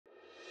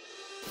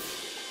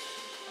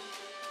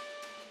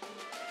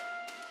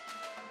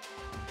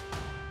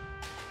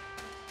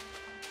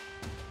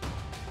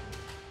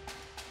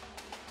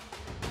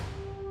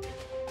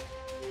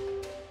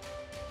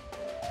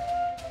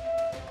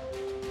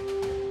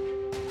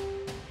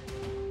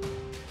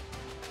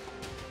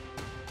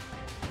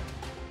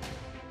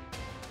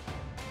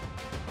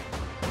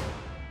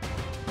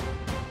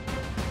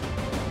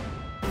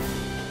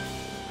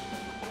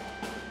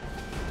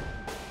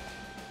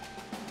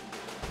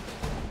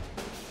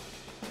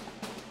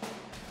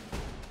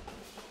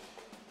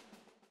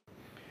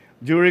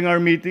During our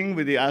meeting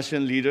with the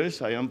ASEAN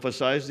leaders, I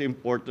emphasized the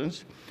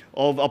importance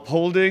of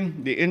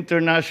upholding the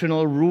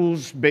international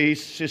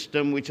rules-based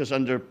system which has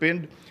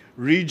underpinned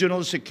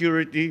regional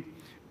security,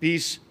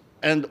 peace,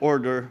 and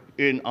order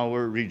in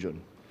our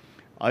region.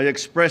 I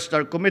expressed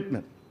our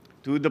commitment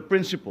to the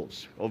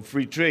principles of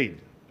free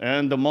trade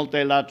and the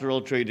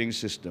multilateral trading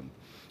system,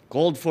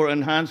 called for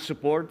enhanced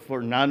support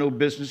for nano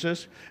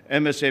businesses,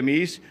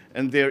 MSMEs,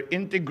 and their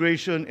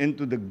integration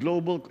into the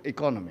global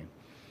economy.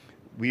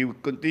 We will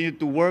continue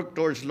to work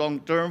towards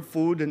long-term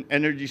food and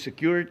energy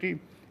security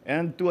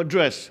and to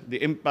address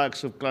the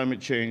impacts of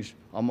climate change,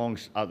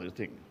 amongst other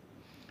things.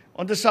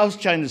 On the South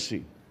China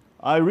Sea,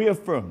 I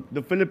reaffirmed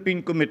the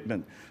Philippine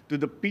commitment to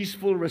the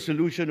peaceful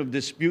resolution of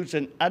disputes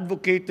and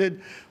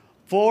advocated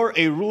for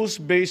a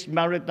rules-based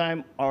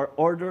maritime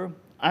order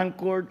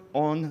anchored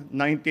on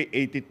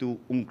 1982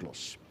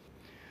 UNCLOS.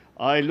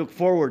 I look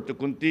forward to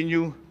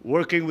continue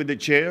working with the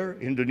Chair,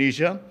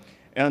 Indonesia,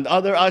 and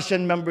other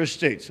ASEAN member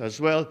states, as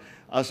well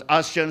as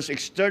ASEAN's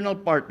external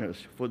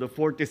partners for the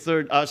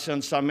 43rd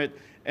ASEAN Summit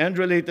and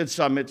related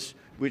summits,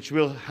 which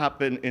will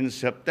happen in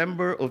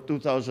September of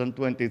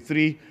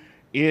 2023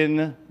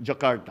 in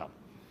Jakarta.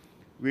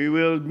 We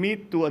will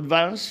meet to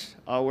advance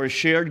our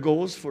shared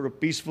goals for a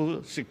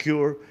peaceful,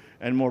 secure,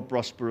 and more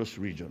prosperous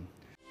region.